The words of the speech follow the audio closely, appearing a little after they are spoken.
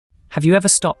Have you ever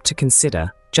stopped to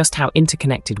consider just how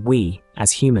interconnected we, as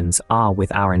humans, are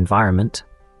with our environment?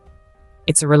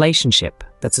 It's a relationship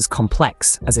that's as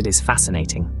complex as it is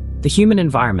fascinating. The human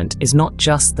environment is not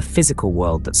just the physical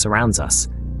world that surrounds us.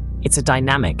 It's a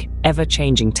dynamic,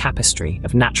 ever-changing tapestry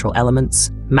of natural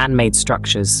elements, man-made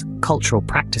structures, cultural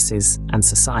practices, and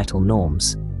societal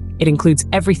norms. It includes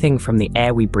everything from the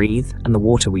air we breathe and the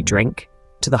water we drink,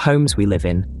 to the homes we live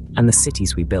in and the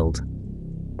cities we build.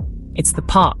 It's the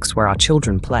parks where our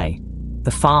children play,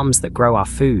 the farms that grow our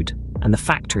food, and the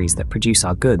factories that produce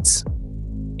our goods.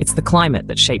 It's the climate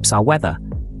that shapes our weather,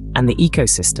 and the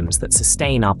ecosystems that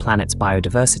sustain our planet's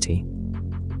biodiversity.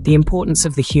 The importance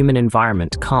of the human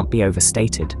environment can't be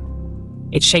overstated.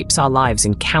 It shapes our lives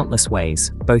in countless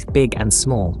ways, both big and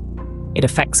small. It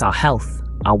affects our health,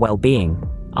 our well-being,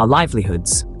 our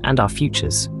livelihoods, and our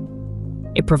futures.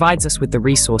 It provides us with the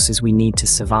resources we need to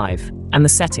survive and the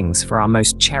settings for our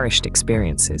most cherished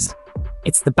experiences.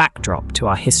 It's the backdrop to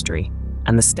our history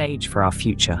and the stage for our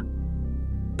future.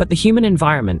 But the human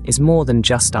environment is more than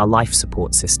just our life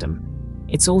support system.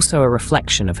 It's also a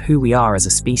reflection of who we are as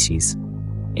a species.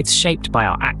 It's shaped by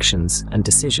our actions and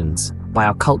decisions, by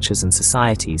our cultures and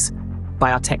societies,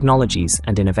 by our technologies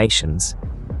and innovations.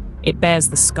 It bears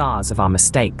the scars of our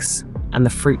mistakes and the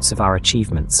fruits of our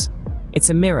achievements. It's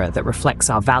a mirror that reflects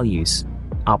our values,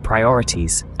 our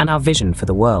priorities, and our vision for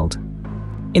the world.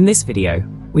 In this video,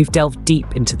 we've delved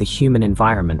deep into the human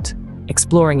environment,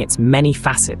 exploring its many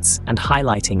facets and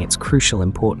highlighting its crucial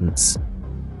importance.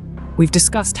 We've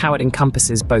discussed how it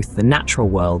encompasses both the natural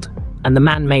world and the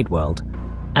man-made world,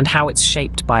 and how it's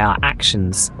shaped by our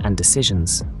actions and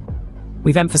decisions.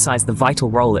 We've emphasized the vital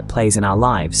role it plays in our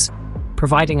lives,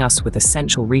 providing us with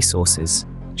essential resources,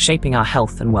 shaping our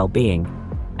health and well-being,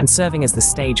 and serving as the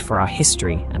stage for our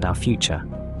history and our future.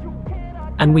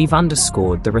 And we've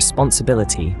underscored the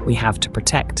responsibility we have to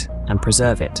protect and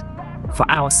preserve it, for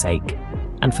our sake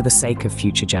and for the sake of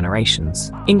future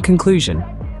generations. In conclusion,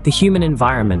 the human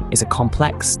environment is a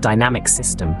complex, dynamic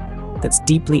system that's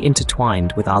deeply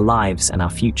intertwined with our lives and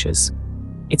our futures.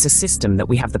 It's a system that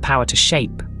we have the power to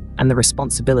shape and the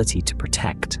responsibility to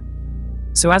protect.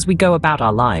 So as we go about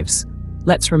our lives,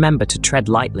 let's remember to tread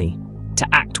lightly, to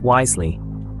act wisely,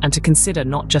 and to consider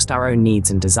not just our own needs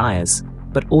and desires,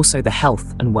 but also the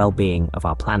health and well-being of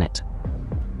our planet.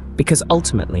 Because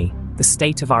ultimately, the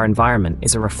state of our environment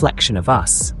is a reflection of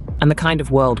us and the kind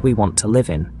of world we want to live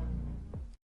in.